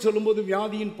நாமத்தை சொல்லும்போது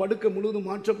வியாதியின் படுக்கை முழுவதும்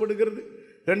மாற்றப்படுகிறது.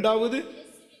 இரண்டாவது,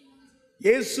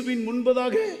 இயேசுவின்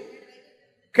முன்பதாக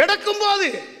கிடக்கும் போது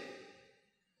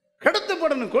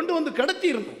கடத்தப்படணும், கொண்டு வந்து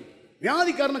கடத்திடணும்,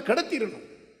 வியாதிக்காரனை கடத்திடணும்,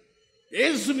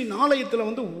 இயேசுவின் ஆலயத்தில்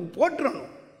வந்து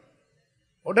போட்டுறணும்,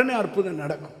 உடனே அற்புதம்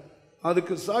நடக்கும்.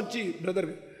 அதுக்கு சாட்சி பிரதர்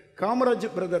காமராஜ்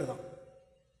பிரதர் தான்.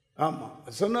 ஆமாம்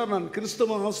சொன்னார், நான்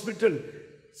கிறிஸ்தவ ஹாஸ்பிட்டல்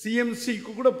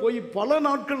சிஎம்சிக்கு கூட போய் பல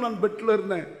நாட்கள் நான் பெட்டில்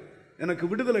இருந்தேன், எனக்கு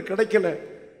விடுதலை கிடைக்கல.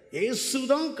 இயேசு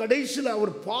தான் கடைசியில்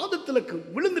அவர் பாதத்தில்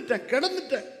விழுந்துட்டேன்,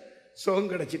 கிடந்துட்டேன்,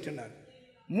 சுகம் கிடைச்சிட்டேன்.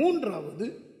 மூன்றாவது,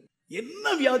 என்ன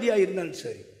வியாதியாக இருந்தாலும்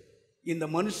சரி, இந்த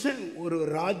மனுஷன் ஒரு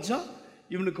ராஜா,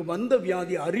 இவனுக்கு வந்த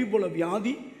வியாதி அறிபோல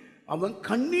வியாதி, அவன்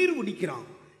கண்ணீர் குடிக்கிறான்.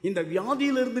 இந்த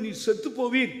வியாதியிலிருந்து நீ செத்து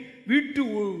போவீர், வீட்டு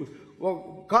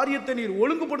காரியத்தை நீர்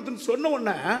ஒழுங்குபடுத்துன்னு சொன்ன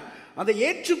உடனே அதை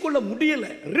ஏற்றுக்கொள்ள முடியல,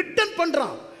 ரிட்டர்ன்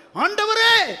பண்றான்.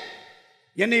 ஆண்டவரே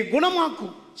என்னை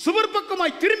குணமாக்கும், சுவர்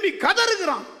பக்கமாய் திரும்பி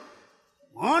கதறுகிறான்.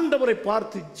 ஆண்டவரை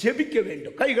பார்த்து ஜெபிக்க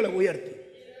வேண்டும். கைகளை உயர்த்தி.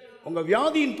 உங்க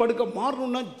வியாதியின் படுக்க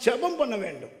மாறணும்னா ஜெபம் பண்ண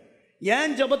வேண்டும்.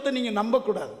 ஏன் ஜெபத்தை நீங்க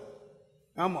நம்பக்கூடாது.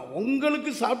 ஆமா,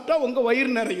 உங்களுக்கு சாப்பிட்டா உங்க வயிறு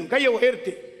நிறையும். கையை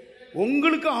உயர்த்தி.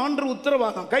 உங்களுக்கு ஆண்டவர்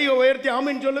உத்தரவாதம். கையை உயர்த்தி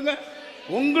ஆமென் சொல்லுங்க.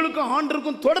 உங்களுக்கு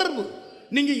ஆண்டருக்கும் தொடர்பு.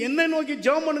 நீங்க என்ன நோக்கி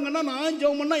ஜெபம் பண்ணுங்கன்னா, நான்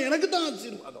ஜெபம் பண்ணா எனக்கு தான்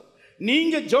ஆசீர்வாதம்.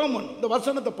 நீங்க ஜெபம் பண்ணு. இந்த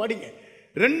வசனத்தை படிங்க.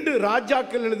 2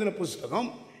 ராஜாக்கள் எழுதின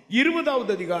புஸ்தகம்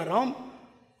 20வது அதிகாரம்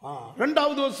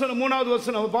 2வது வசனம் 3வது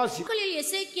வசனம் வாசி.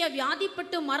 எசேக்கியா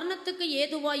வியாதிப்பட்டு மரணத்துக்கு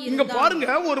ஏதுவாய் இருந்தான். இங்க பாருங்க,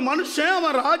 ஒரு மனுஷன்,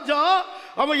 அவன் ராஜா,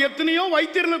 அவன் எத்தனையோ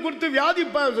வைத்தியர்களை கொடுத்து வியாதி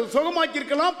சுகமாக்கி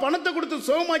இருக்கலாம், பணத்தை கொடுத்து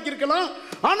சுகமாக்கி இருக்கலாம்.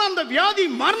 ஆனா அந்த வியாதி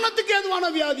மரணத்துக்கு ஏதுவான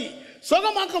வியாதி,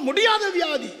 சுகமாக்க முடியாத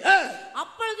வியாதி.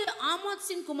 அப்பொழுது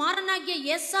ஆமோத்சின் குமாரனாகிய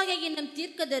ஏசாயா என்னும்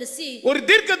தீர்க்கதரிசி, ஒரு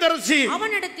தீர்க்கதரிசி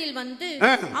அவனிடத்தில் வந்து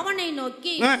அவனை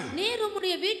நோக்கி, நீர்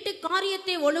உம்முடைய வீட்டு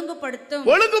காரியத்தை ஒழுங்குபடுத்தும்,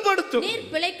 நீர்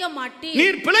பிழைக்க மாட்டீர்,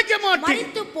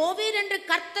 மரித்து போவீர் என்று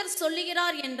கர்த்தர்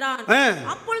சொல்லுகிறார் என்றான்.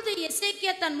 அப்பொழுது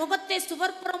எசேக்கியா தன் முகத்தை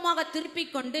சுவர்புறமாக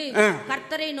திருப்பிக் கொண்டு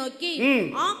கர்த்தரை நோக்கி,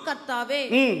 ஆ கர்த்தாவே,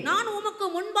 நான் உமக்கு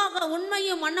முன்பாக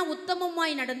உண்மையும் மன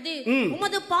உத்தமமாய் நடந்து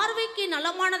உமது பார்வைக்கு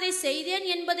நலமானதை செய்தேன்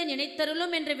என்பதை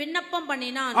நினைத்தருளும் என்று விண்ணப்பம்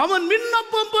பண்ணினான். அவன்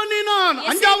விண்ணப்பம் பண்ணினான்.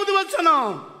 5வது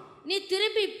வசனம், நீ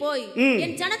திரும்பி போய்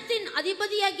என் ஜனத்தின்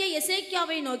அதிபதியாகிய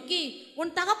எசேக்கியாவை நோக்கி,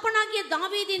 உன் தகப்பனாகிய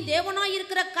தாவீதின்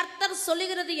தேவனாயிருக்கிற கர்த்தர்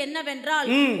சொல்லுகிறது என்னவென்றால்,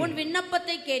 உன்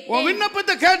விண்ணப்பத்தை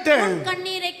கேட்டேன்,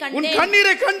 உன்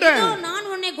கண்ணீரை கண்டேன், நான்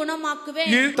உன்னை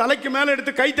குணமாக்குவேன். தலைக்கு மேல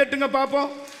எடுத்து கை தட்டுங்க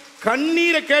பாப்போம்.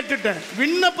 கண்ணீரை கேட்டுட்டேன்,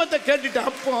 விண்ணப்பத்தை கேட்டுட்டேன்.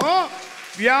 அப்போ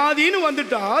வியாதின்னு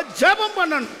வந்துட்டா ஜெபம்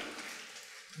பண்ணணும்,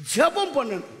 ஜெபம்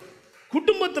பண்ணணும்.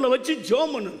 குடும்பத்தில் வச்சு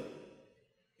ஜெபம் பண்ணணும்.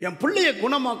 என் பிள்ளைய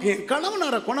குணமாக்கும், என்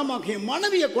கணவனாரை குணமாக்கும், என்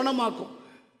மனைவியை குணமாக்கும்.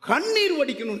 கண்ணீர்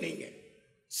வடிக்கணும். நீங்க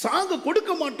சாக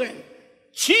கொடுக்க மாட்டேன்,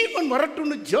 ஜீவன்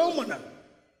வரட்டும்னு ஜெபம் பண்ணணும்.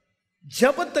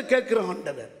 ஜெபத்தை கேட்கிற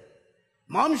ஆண்டவர்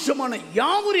மாம்சமான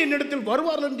யாவரும் என்னிடத்தில்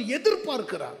வருவார்கள் என்று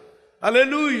எதிர்பார்க்கிறார்.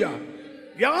 அல்லேலூயா.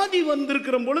 வியாதி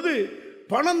வந்திருக்கிற பொழுது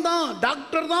பணம் தான்,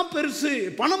 டாக்டர் தான் பெருசு,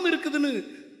 பணம் இருக்குதுன்னு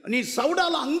நீ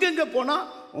சவுடால அங்கங்க போனா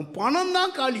உன் பணம்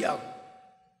தான் காலியாகும்.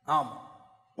 ஆமா,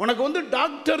 உனக்கு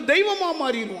டாக்டர் தெய்வமா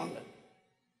மாறிடுவாங்க.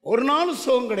 ஒரு நாள்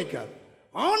சுகம் கிடைக்காது.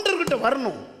 ஆண்டவர்கிட்ட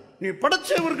வரணும், நீ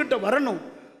படைச்சவர்கிட்ட வரணும்.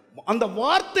 அந்த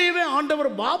வார்த்தையவே ஆண்டவர்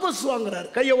வாபஸ் வாங்குறார்.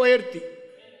 கையை உயர்த்தி.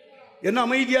 என்ன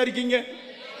அமைதியா இருக்கீங்க?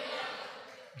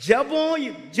 ஜெபம்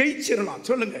ஜெயிச்சிடலாம்.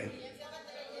 சொல்லுங்க.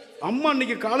 அம்மா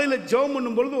இன்னைக்கு காலையில ஜெபம்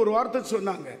பண்ணும் பொழுது ஒரு வார்த்தை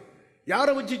சொன்னாங்க.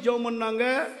 யாரை வச்சு ஜெபம் பண்ணாங்க?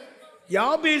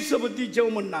 யாபேசை பத்தி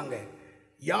ஜெபம் பண்ணாங்க.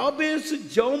 யாபேசு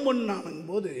ஜெபம் பண்ணாங்க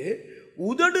போது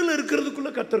உதடுல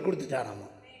இருக்கிறதுக்குள்ள கர்த்தர் கொடுத்துட்டாராமா.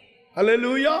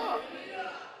 அல்லேலூயா.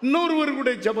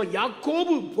 இன்னொருவருடைய ஜெபம்,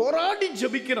 யாக்கோபு போராடி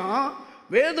ஜெபிக்கிறான்.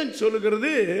 வேதம்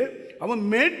சொல்லுகிறது அவன்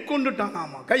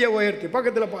மேற்கொண்டுட்டானாமா. கையை உயர்த்தி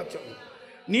பக்கத்துல பார்த்தோம்.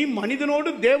 நீ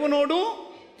மனிதனோடும் தேவனோடும்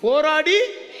போராடி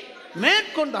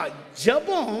மேற்கொண்டா.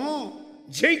 ஜெபம்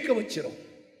ஜெயிக்க வச்சிரும்.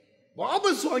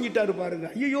 வாபஸ் வாங்கிட்டாரு பாருங்க.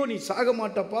 ஐயோ நீ சாக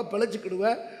மாட்டப்பா, பிழைச்சுக்கிடுவ,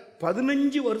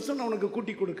 15 வருஷம் நான் உனக்கு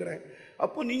கூட்டி கொடுக்குறேன்.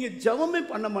 அப்போ நீங்க ஜெபமே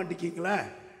பண்ண மாட்டேங்கீங்களா?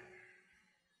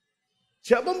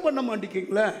 ஜெபம் பண்ண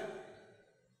மாட்டேங்கீங்களா?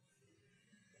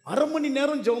 அரை மணி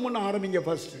நேரம் ஜெபம் பண்ண ஆரம்பிங்க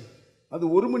ஃபர்ஸ்ட். அது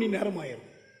 1 மணி நேரம்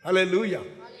ஆயிரும். அல்லேலூயா.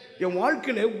 என்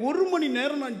வாழ்க்கையில 1 மணி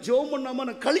நேரம் நான் ஜெபம் பண்ணாம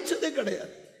நான் கழிச்சதே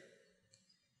கிடையாது.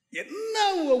 என்ன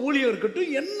ஊழியம் இருக்கட்டும்,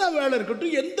 என்ன வேலை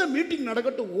இருக்கட்டும், எந்த மீட்டிங்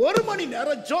நடக்கட்டும், 1 மணி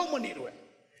நேரம் ஜெபம் பண்ணிடுவேன்.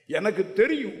 எனக்கு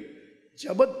தெரியும்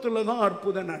ஜெபத்துல தான்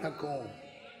அற்புதம் நடக்கும்.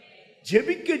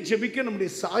 ஜெபிக்க ஜெபிக்க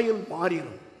நம்முடைய சாயல்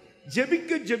மாறிடும்.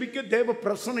 ஜெபிக்க ஜெபிக்க தேவ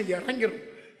பிரசன்னம் இறங்கிடும்.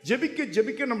 ஜெபிக்க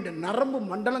ஜெபிக்க நம்முடைய நரம்பு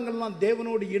மண்டலங்கள்லாம்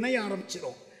தேவனோடு இணைய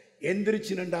ஆரம்பிச்சிடும்.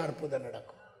 எந்திரிச்சு நின்றா அற்புதம்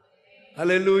நடக்கும்.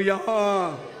 அல்லேலூயா,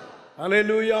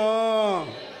 அல்லேலூயா.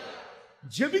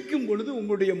 ஜெபிக்கும் பொழுது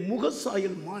உங்களுடைய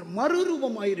முகசாயல்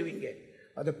மறுரூபமாயிருவீங்க.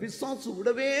 அதை பிசாசு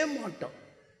விடவே மாட்டான்.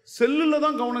 செல்லுல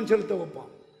தான் கவனம் செலுத்த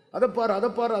வைப்பான். அதை பாரு, அதை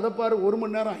பாரு, அதை பாரு, 1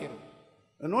 மணி நேரம் ஆயிரும்.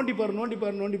 நோண்டி பாரு, நோண்டி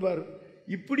பாரு, நோண்டி பாரு.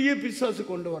 இப்படியே பிசாசு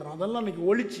கொண்டு வர்றான். அதெல்லாம் இன்னைக்கு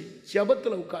ஒழிச்சு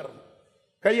ஜெபத்துல உட்காரணும்.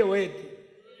 கையை உயர்த்தி.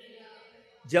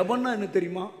 ஜெபம்னா என்ன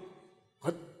தெரியுமா?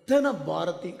 அத்தனை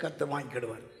பாரத்தையும் கர்த்தர்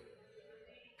வாங்கிக்கிடுவார்.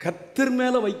 கர்த்தர்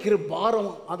மேல வைக்கிற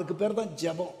பாரம், அதுக்கு பேர் தான்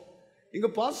ஜெபம். இங்க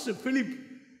பாஸ்டர் பிலிப்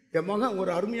என் மகன்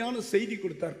ஒரு அருமையான செய்தி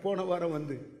கொடுத்தார். போன வாரம்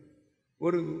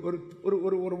ஒரு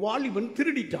ஒரு ஒரு வாலிபன்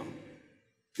திருடிட்டான்.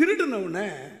 திருடினவன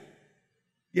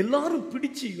எல்லாரும்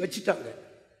பிடிச்சு வச்சுட்டாங்க.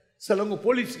 சிலவங்க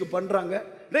போலீஸுக்கு பண்றாங்க,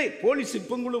 டேய் போலீஸ்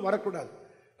இப்பங்களும் வரக்கூடாது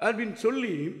அப்படின்னு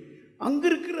சொல்லி அங்க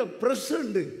இருக்கிற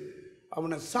பிரசிடண்ட்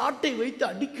அவனை சாட்டை வைத்து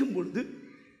அடிக்கும் பொழுது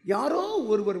யாரோ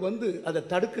ஒருவர் அதை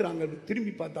தடுக்கிறாங்க.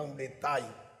 திரும்பி பார்த்தா அவனுடைய தாய்.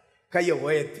 கையை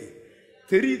உயர்த்தி.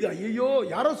 தெரியுது, ஐயோ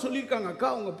யாரோ சொல்லியிருக்காங்க, அக்கா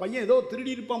அவங்க பையன் ஏதோ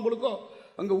திருடி இருப்பான் போலுக்கோ,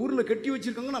 அங்கே ஊரில் கட்டி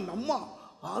வச்சிருக்காங்கன்னா அந்த அம்மா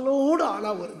ஆளோடு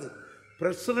ஆளாக வருது.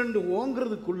 பிரசிடண்ட்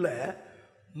ஓங்கிறதுக்குள்ள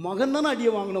மகன் தானே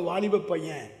அடியை வாங்கின வாலிப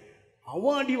பையன்,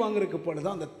 அவன் அடி வாங்குறதுக்கு போல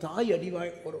தான் அந்த தாய் அடி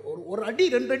ஒரு அடி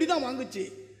 2 அடி தான் வாங்குச்சு.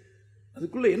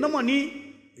 அதுக்குள்ள என்னம்மா நீ?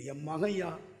 என்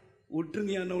மகையா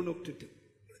விட்டுருங்கயான்னு ஒன்று விட்டுட்டு.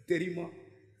 தெரியுமா,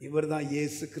 இவர் தான்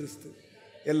இயேசு கிறிஸ்து.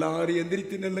 எல்லாரும்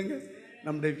எந்திரித்து நில்லுங்க.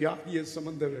 நம்முடைய வியாதியை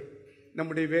சுமந்தவர்,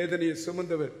 நம்முடைய வேதனையை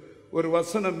சுமந்தவர். ஒரு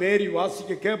வசனம் மேரி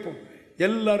வாசிக்க கேட்போம்.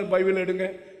 எல்லாரும் பைபிள் எடுங்க.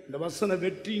 இந்த வசனம்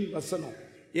வெற்றியின் வசனம்.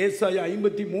 ஏசாயா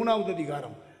 53வது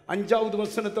அதிகாரம் 5வது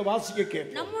வசனத்தை வாசிக்க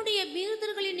கேட்போம். நம்முடைய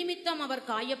மீறுதல்களின் நிமித்தம் அவர்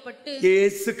காயப்பட்டு.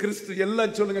 இயேசு கிறிஸ்து.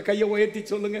 எல்லாம் சொல்லுங்க, கையை உயர்த்தி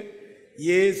சொல்லுங்க.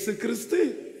 இயேசு கிறிஸ்து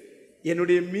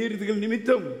என்னுடைய மீறுதல்கள்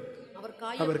நிமித்தம்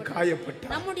அவர்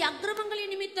காயப்பட்டார். நம்முடைய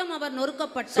அக்கிரமங்களின் நிமித்தம் அவர்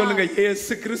நொறுக்கப்பட்டார். சொல்லுங்க,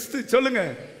 இயேசு கிறிஸ்து. சொல்லுங்க,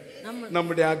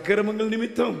 நம்முடைய அக்கிரமங்கள்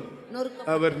நிமித்தம்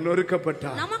அவர்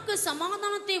நொறுக்கப்பட்டார். நமக்கு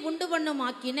சமாதானத்தை உண்டு பண்ணும்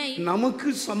ஆக்கினை, நமக்கு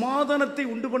சமாதானத்தை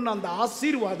உண்டு பண்ண அந்த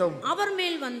ஆசீர்வாதம் அவர்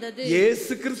மேல் வந்தது.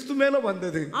 இயேசு கிறிஸ்து மேல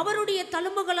வந்தது. அவருடைய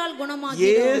தழும்புகளால் குணமாகி.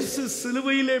 இயேசு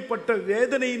சிலுவையிலே பட்ட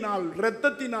வேதனையினால்,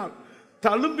 இரத்தத்தினால்,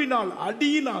 தழும்பினால்,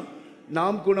 அடியினால்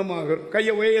நாம் குணமாகிறோம்.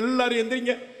 கையை எல்லாரும்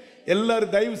எந்திரிங்க.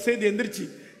 எல்லாரும் தயவு செய்து எந்திரிச்சு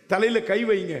தலையில கை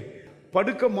வைங்க.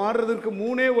 படுக்க மாறுறதற்கு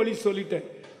 3 வழி சொல்லிட்டேன்.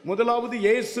 முதலாவது,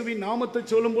 இயேசுவின் நாமத்தை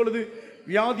சொல்லும் பொழுது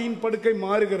வியாதியின் படுக்கை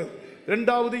மாறுகிறது.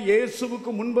 2வது,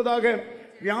 இயேசுவுக்கு முன்பதாக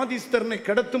வியாதிஸ்தரனை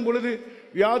கடத்தும் பொழுது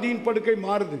வியாதியின் படுக்கை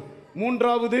மாறுது.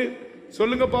 3வது,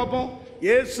 சொல்லுங்க பாப்போம்,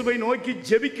 இயேசுவை நோக்கி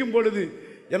ஜெபிக்கும் பொழுது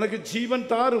எனக்கு ஜீவன்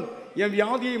தாரும், என்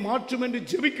வியாதியை மாற்றும் என்று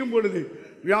ஜெபிக்கும் பொழுது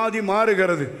வியாதி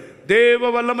மாறுகிறது. தேவ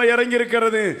வல்லமை இறங்கி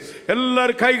இருக்கிறது.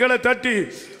 எல்லாரும் கைகளை தட்டி,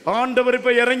 ஆண்டவர்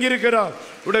இப்ப இறங்கி இருக்கிறார்.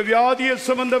 உடைய வியாதியை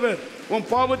சுமந்தவர், உன்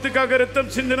பாவத்துக்காக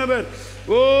ரத்தம் சிந்தினவர்.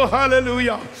 ஓ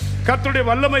ஹல்லேலூயா. கர்த்தருடைய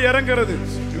வல்லமை இறங்குறது.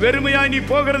 வெறுமையாய் நீ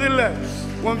போகிறது இல்ல,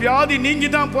 உன் வியாதி நீங்கி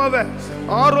தான் போவ.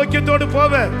 ஆரோக்கியத்தோடு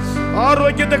போவ.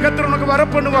 ஆரோக்கியத்தை கர்த்தர் உனக்கு வர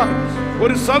பண்ணுவார்.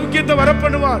 ஒரு சௌக்கியத்தை வர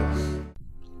பண்ணுவார்.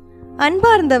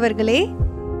 அன்பார்ந்தவர்களே,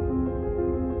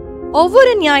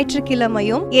 ஒவ்வொரு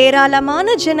ஞாயிற்றுக்கிழமையும்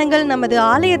ஏராளமான ஜனங்கள் நமது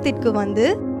ஆலயத்திற்கு வந்து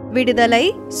விடுதலை,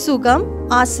 சுகம்,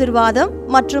 ஆசிர்வாதம்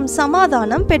மற்றும்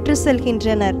சமாதானம் பெற்று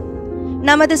செல்கின்றனர்.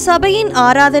 நமது சபையின்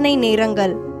ஆராதனை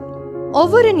நேரங்கள்: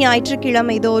 ஒவ்வொரு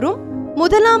ஞாயிற்றுக்கிழமை தோறும்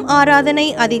முதலாம் ஆராதனை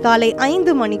அதிகாலை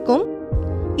 5 மணிக்கும்,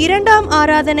 இரண்டாம்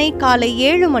ஆராதனை காலை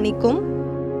 7 மணிக்கும்,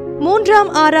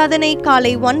 மூன்றாம் ஆராதனை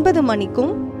காலை 9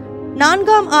 மணிக்கும்,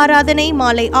 நான்காம் ஆராதனை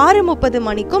மாலை 6:30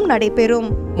 மணிக்கும் நடைபெறும்.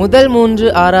 முதல் 3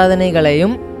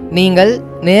 ஆராதனைகளையும் நீங்கள்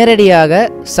நேரடியாக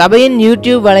சபையின்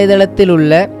யூடியூப் வலைதளத்தில்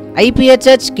உள்ள IPA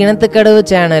சர்ச் கிணத்துக்கடவு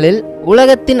சேனலில்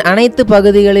உலகத்தின் அனைத்து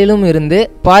பகுதிகளிலும் இருந்து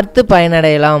பார்த்து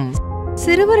பயனடையலாம்.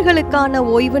 சிறுவர்களுக்கான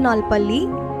ஓய்வு நாள் பள்ளி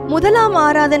முதலாம்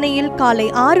ஆராதனையில் காலை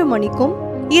 6 மணிக்கும்,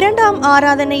 இரண்டாம்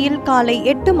ஆராதனையில் காலை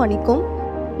 8 மணிக்கும்,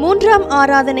 மூன்றாம்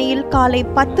ஆராதனையில் காலை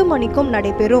 10 மணிக்கும்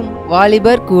நடைபெறும்.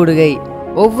 வாலிபர் கூடுகை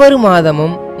ஒவ்வொரு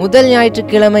மாதமும் முதல்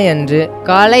ஞாயிற்றுக்கிழமை அன்று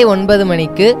காலை 9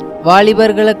 மணிக்கு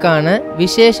வாலிபர்களுக்கான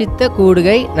விசேஷித்த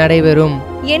கூடுகை நடைபெறும்.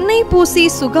 எண்ணெய் பூசி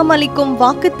சுகமளிக்கும்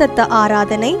வாக்குத்தத்த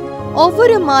ஆராதனை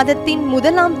ஒவ்வொரு மாதத்தின்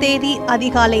 1ஆம் தேதி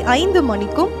அதிகாலை 5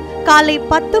 மணிக்கும் காலை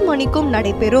 10 மணிக்கும்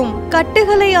நடைபெறும்.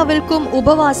 கட்டுகளை அவிழ்க்கும்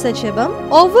உபவாச ஜெபம்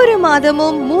ஒவ்வொரு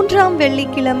மாதமும் 3ஆம்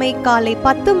வெள்ளிக்கிழமை காலை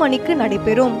 10 மணிக்கு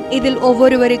நடைபெறும். இதில்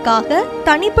ஒவ்வொருவருக்காக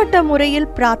தனிப்பட்ட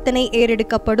முறையில் பிரார்த்தனை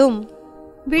ஏறெடுக்கப்படும்.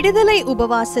 விடுதலை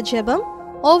உபவாச ஜெபம்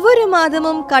ஒவ்வொரு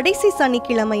மாதமும் கடைசி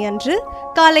சனிக்கிழமை அன்று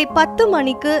காலை 10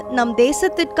 மணிக்கு நம்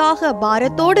தேசத்திற்காக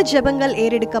பாரத்தோடு ஜெபங்கள்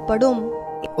ஏறெடுக்கப்படும்.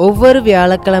 ஒவ்வொரு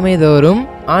வியாழக்கிழமை தோறும்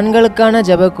ஆண்களுக்கான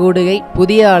ஜெப கூடுகை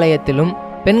புதிய ஆலயத்திலும்,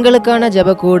 பெண்களுக்கான ஜெப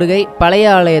கூடுகை பழைய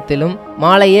ஆலயத்திலும்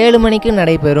மாலை 7 மணிக்கு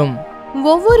நடைபெறும்.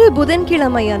 ஒவ்வொரு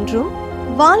புதன்கிழமை அன்றும்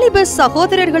வாலிப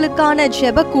சகோதரர்களுக்கான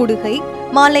ஜெப கூடுகை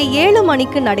மாலை 7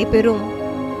 மணிக்கு நடைபெறும்.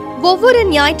 ஒவ்வொரு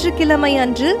ஞாயிற்றுக்கிழமை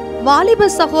அன்று வாலிப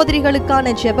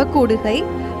சகோதரிகளுக்கான ஜெப கூடுகை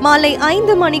மாலை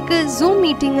 5 மணிக்கு ஜூம்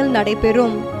மீட்டிங்கில்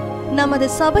நடைபெறும். நமது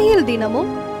சபையில் தினமும்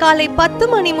காலை 10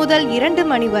 மணி முதல் 2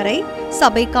 மணி வரை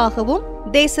சபைக்காகவும்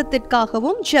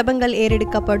தேசத்திற்காகவும் ஜெபங்கள்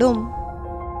ஏறெடுக்கப்படும்.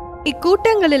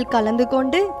 இக்கூட்டங்களில் கலந்து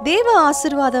கொண்டு தேவ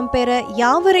ஆசிர்வாதம் பெற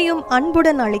யாவரையும்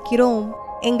அன்புடன் அழைக்கிறோம்.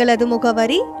 எங்களது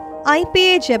முகவரி: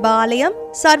 IPA ஜெப ஆலயம்,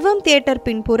 சர்வம் தியேட்டர்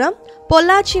பின்புறம்,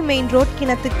 பொள்ளாச்சி மெயின் ரோட்,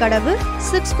 கிணத்துக்கடவு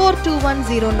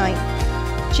 642109.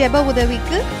 ஜெப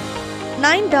உதவிக்கு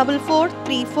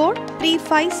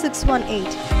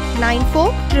 9443435618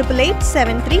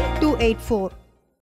 9488873284.